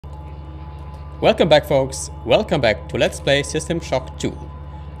Welcome back, folks. Welcome back to Let's Play System Shock 2.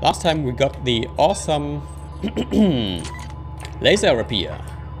 Last time we got the awesome laser rapier.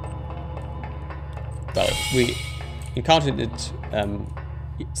 Well, we encountered it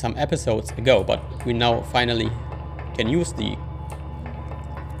some episodes ago, but we now finally can use the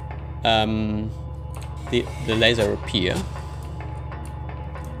laser rapier.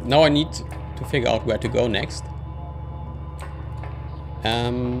 Now I need to figure out where to go next.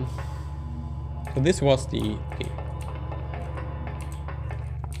 So this was the... Okay.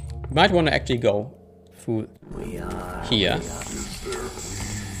 You might want to actually go through here.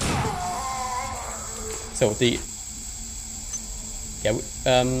 So the... Yeah,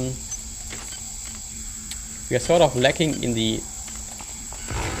 we are sort of lacking in the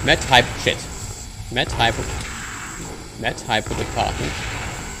med hypo department.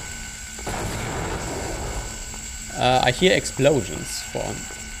 I hear explosions for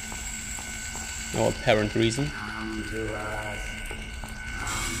no apparent reason.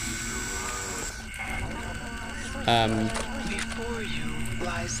 Before you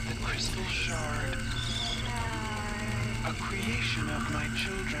lies the crystal shard, a creation of my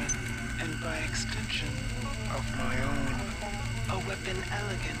children, and by extension of my own. A weapon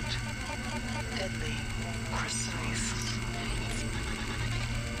elegant, deadly, precise.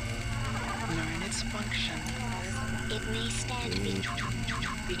 Learn its function. It may stand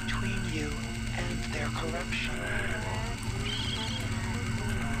between you and their corruption.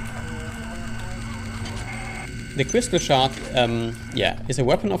 The crystal shard, yeah, is a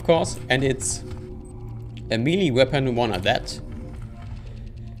weapon, of course, and it's a melee weapon, one of that.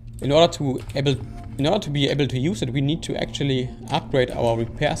 In order to be able to use it, we need to actually upgrade our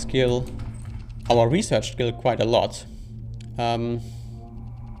repair skill, our research skill quite a lot.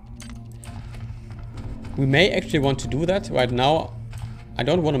 We may actually want to do that right now. I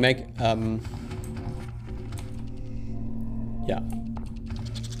don't want to make yeah,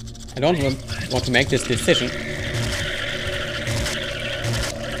 I don't want to make this decision.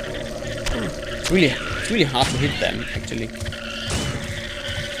 It's really hard to hit them, actually.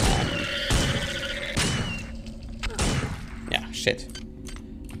 Yeah, shit.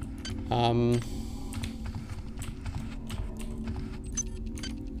 Can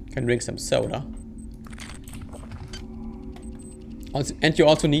drink some soda. Also, and you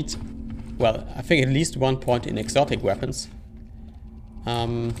also need, well, I think at least 1 point in exotic weapons.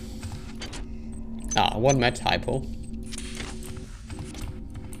 One med hypo.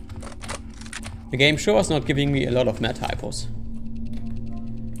 The game sure is not giving me a lot of med hypos.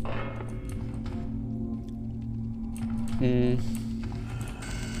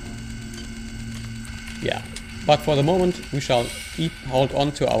 Yeah, but for the moment we shall hold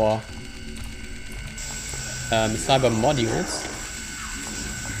on to our cyber modules.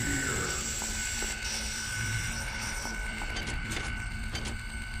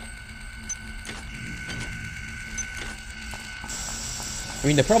 I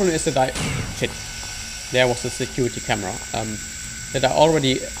mean, the problem is that shit, there was the security camera, that I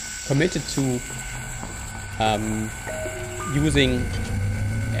already committed to using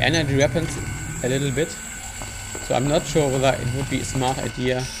energy weapons a little bit. So I'm not sure whether it would be a smart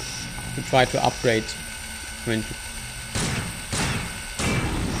idea to try to upgrade, I mean,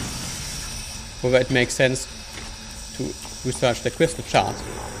 whether it makes sense to research the crystal shard.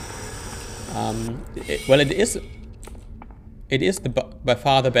 Well, it is by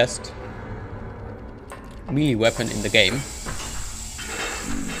far the best melee weapon in the game.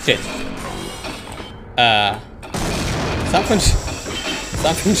 Shit. Something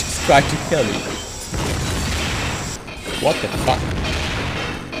just tried to kill me. What the fuck?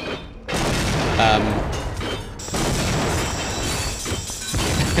 I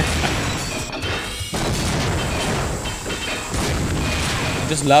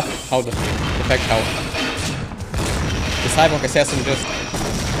just love how the fact how the cyborg assassin just,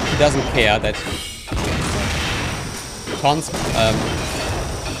 he doesn't care that tons of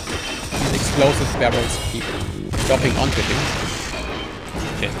these explosive barrels keep dropping onto him.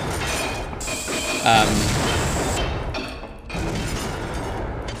 Shit.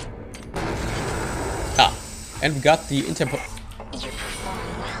 And we got the You perform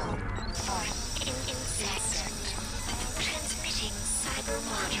well for an incessant transmitting cyber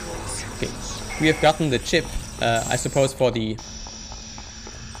modules. Okay, we have gotten the chip, I suppose, for the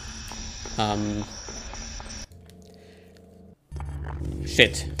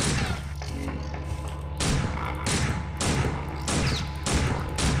shit.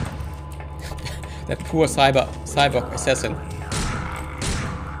 That poor cyborg assassin.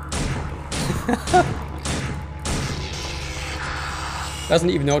 Doesn't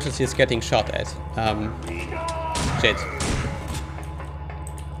even notice he's getting shot at. Shit.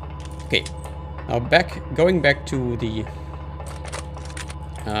 Okay. Now going back to the...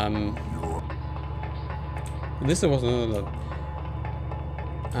 this was another...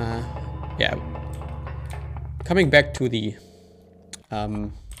 yeah. Coming back to the...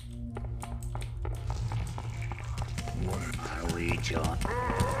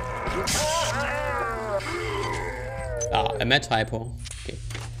 a med typo. Okay.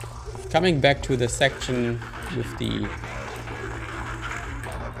 Coming back to the section with the...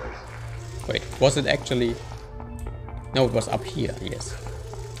 Wait, was it actually... No, it was up here, yes.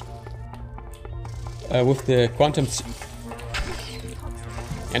 With the quantum...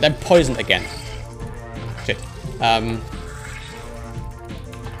 And I'm poisoned again. Shit.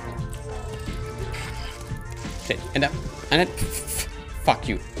 Shit. And fuck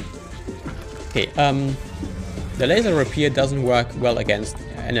you. Okay, the laser rapier doesn't work well against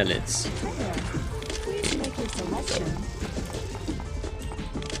annelids.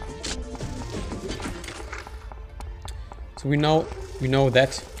 So we know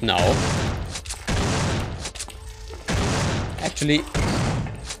that now. Actually,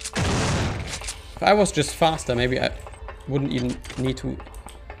 if I was just faster, maybe I wouldn't even need to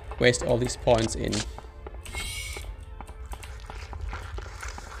waste all these points in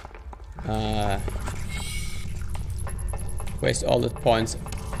waste all the points.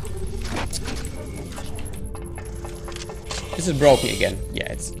 Is it broken again?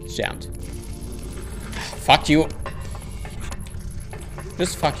 Yeah, it's jammed. Fuck you.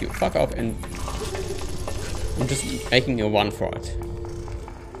 Just fuck you. Fuck off, and I'm just making a run for it.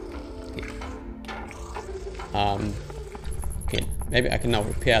 Okay. Okay, maybe I can now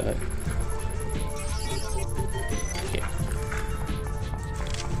repair that. Okay.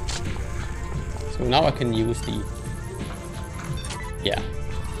 So now I can use the... Yeah.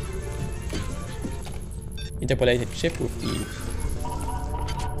 Interpolated chip with the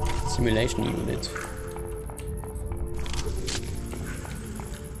simulation unit.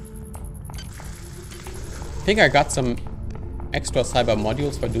 I think I got some extra cyber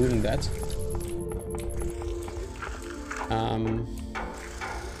modules for doing that.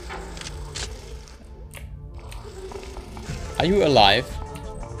 Are you alive?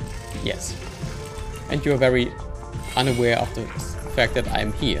 Yes. And you're very unaware of the fact that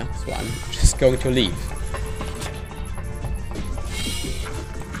I'm here, so I'm just going to leave.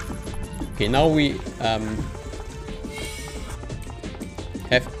 Okay, now we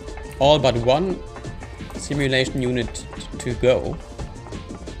have all but one simulation unit to go.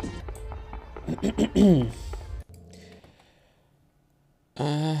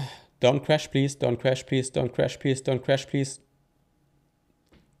 Don't crash, please. Don't crash, please. Don't crash, please. Don't crash, please.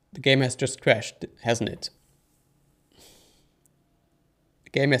 The game has just crashed, hasn't it? The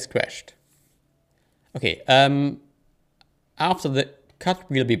game has crashed. Okay, after the cut,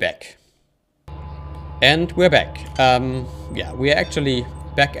 we'll be back. And we're back. Yeah, we're actually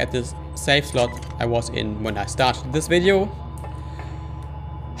back at this save slot I was in when I started this video.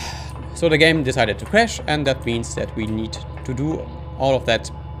 So the game decided to crash, and that means that we need to do all of that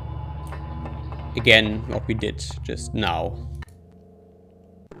again, what we did just now.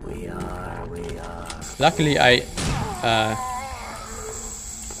 Luckily I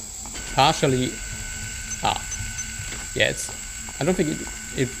partially... yeah, I don't think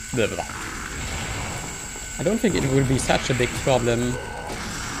it blah, blah. I don't think it will be such a big problem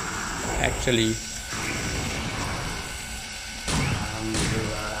actually.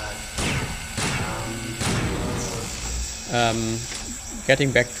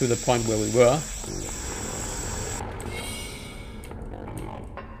 Getting back to the point where we were.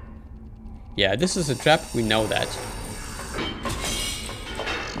 Yeah, this is a trap, we know that.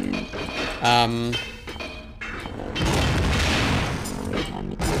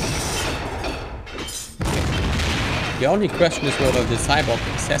 The only question is whether the cyborg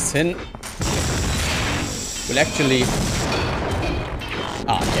assassin will actually...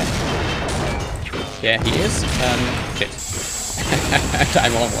 yeah. Yeah, he is. Shit.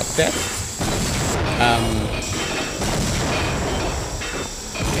 I'm almost dead.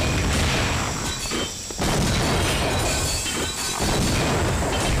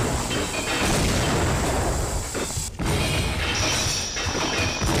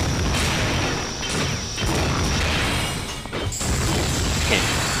 Okay.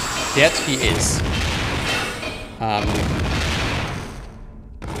 That he is.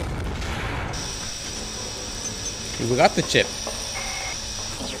 We got the chip.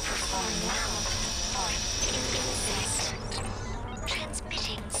 You perform well, or inconsistent.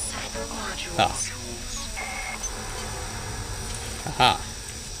 Transmitting cyber modules. Aha.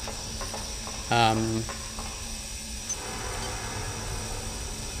 Um,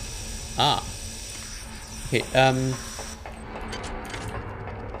 okay,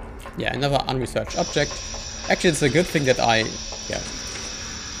 yeah, another unresearched object. Actually, it's a good thing that I, yeah,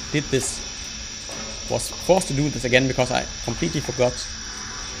 did this, was forced to do this again because I completely forgot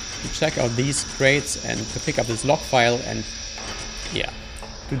to check out these crates and to pick up this log file and, yeah,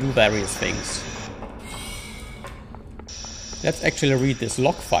 to do various things. Let's actually read this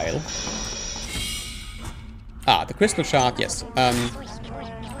log file. The crystal shard, yes. I'm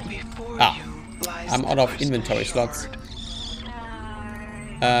out of inventory slots.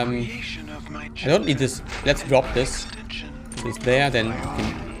 I don't need this. Let's drop this. It's there, then we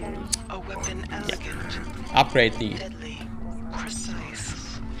can upgrade the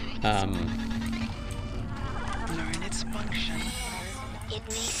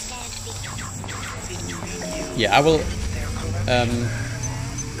yeah, I will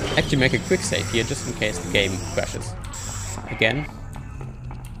actually make a quick save here just in case the game crashes again.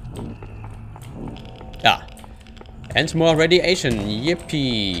 And more radiation,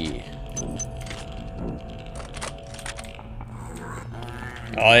 yippee!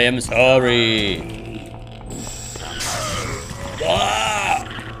 I am sorry.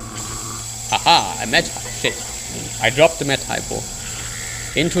 Aha, a med shit. I dropped the med hypo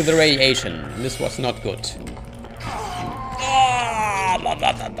into the radiation. This was not good.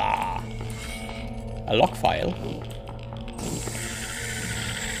 A log file.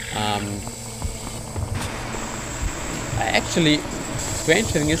 Actually, strange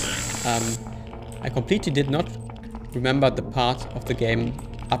thing is, I completely did not remember the part of the game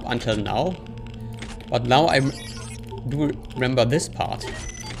up until now, but now I do remember this part.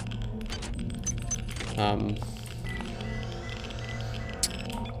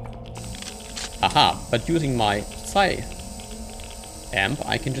 But using my psi amp,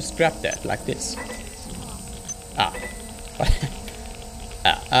 I can just grab that like this.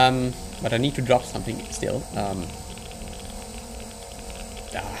 But I need to drop something still.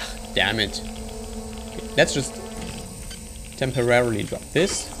 Damn it. Okay, let's just temporarily drop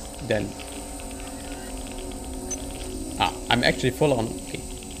this, then... I'm actually full on... Okay.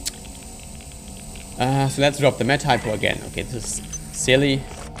 So let's drop the med hypo again. Okay, this is silly.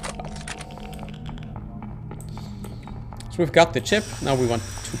 So we've got the chip, now we want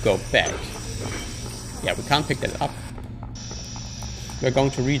to go back. Yeah, we can't pick that up. We're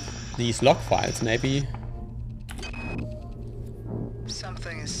going to read these log files, maybe.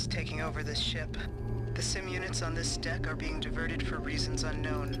 Something is taking over this ship. The sim units on this deck are being diverted for reasons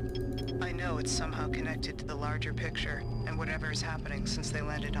unknown. I know it's somehow connected to the larger picture and whatever is happening since they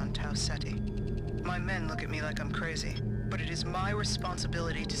landed on Tau Ceti. My men look at me like I'm crazy, but it is my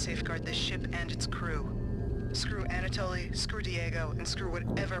responsibility to safeguard this ship and its crew. Screw Anatoly, screw Diego, and screw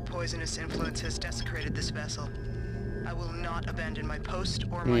whatever poisonous influence has desecrated this vessel. I will not abandon my post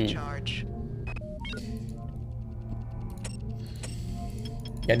or my charge.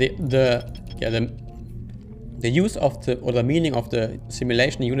 Yeah, the use of the, or the meaning of the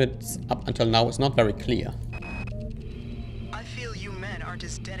simulation units up until now is not very clear. I feel you men aren't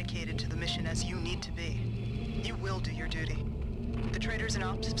as dedicated to the mission as you need to be. You will do your duty. The traders and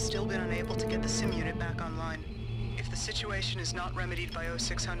ops have still been unable to get the sim unit back online. If the situation is not remedied by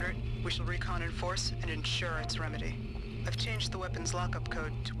 0600, we shall recon in force and ensure its remedy. I've changed the weapons lockup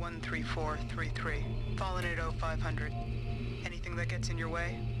code to 13433, fallen at 0500. Anything that gets in your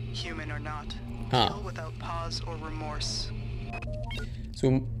way, human or not, kill without pause or remorse.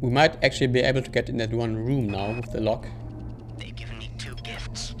 So we might actually be able to get in that one room now with the lock. They've given me 2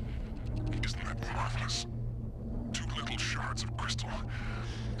 gifts. Isn't that marvelous? 2 little shards of crystal.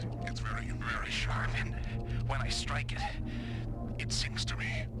 It's very, very sharp, and When I strike it, it sings to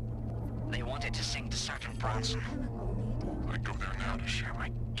me. they wanted to sing to Sergeant Bronson. I'd go there now To share my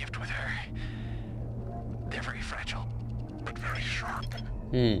gift with her. They're very fragile. but very sharp.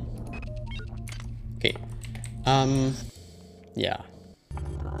 Okay. Yeah.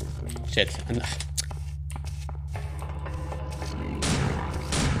 Shit. And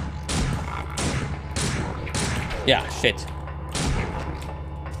yeah, shit.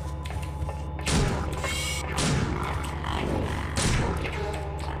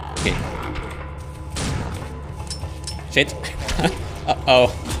 Okay. Shit.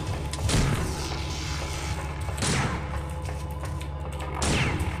 Uh-oh.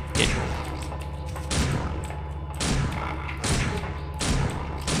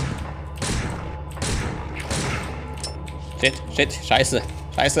 Shit, scheiße,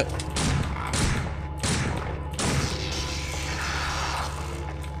 scheiße.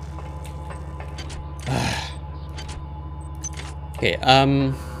 Okay,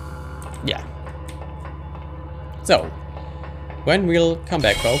 yeah. So, when we'll come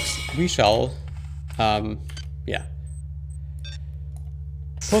back, folks, we shall, yeah,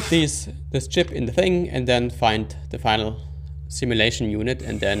 put this chip in the thing and then find the final simulation unit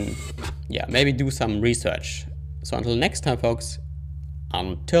and then, yeah, maybe do some research. So until next time, folks,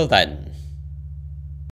 until then.